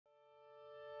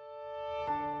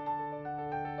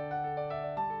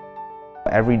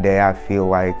Every day I feel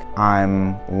like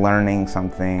I'm learning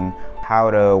something, how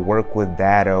to work with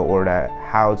data or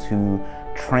how to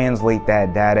translate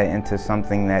that data into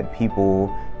something that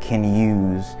people can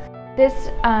use. This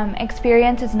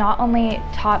experience has not only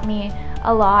taught me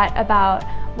a lot about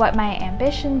what my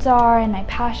ambitions are and my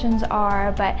passions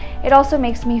are, but it also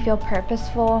makes me feel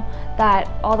purposeful that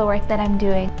all the work that I'm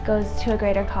doing goes to a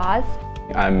greater cause.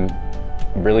 I'm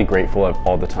really grateful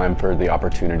all the time for the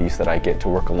opportunities that I get to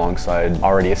work alongside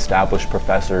already established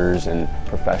professors and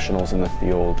professionals in the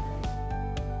field.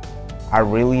 I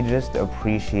really just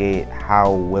appreciate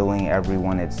how willing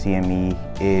everyone at CME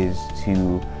is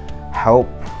to help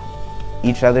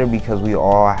each other because we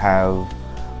all have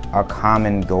a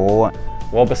common goal.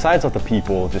 Well, besides all the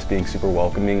people just being super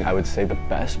welcoming, I would say the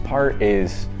best part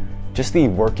is just the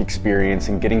work experience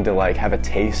and getting to have a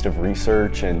taste of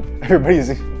research, and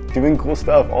everybody's doing cool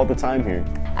stuff all the time here.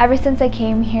 Ever since I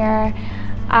came here,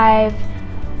 I've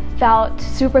felt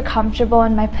super comfortable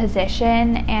in my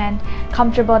position and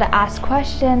comfortable to ask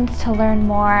questions, to learn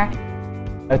more.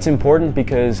 It's important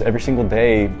because every single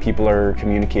day people are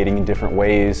communicating in different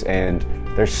ways, and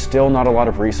there's still not a lot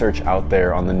of research out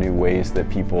there on the new ways that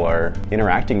people are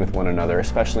interacting with one another,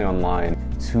 especially online.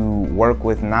 To work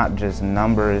with not just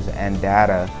numbers and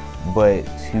data, but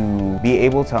to be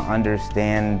able to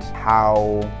understand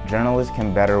how journalists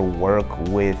can better work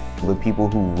with the people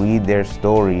who read their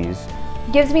stories.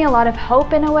 It gives me a lot of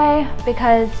hope in a way,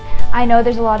 because I know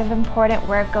there's a lot of important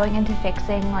work going into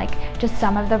fixing just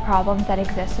some of the problems that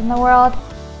exist in the world.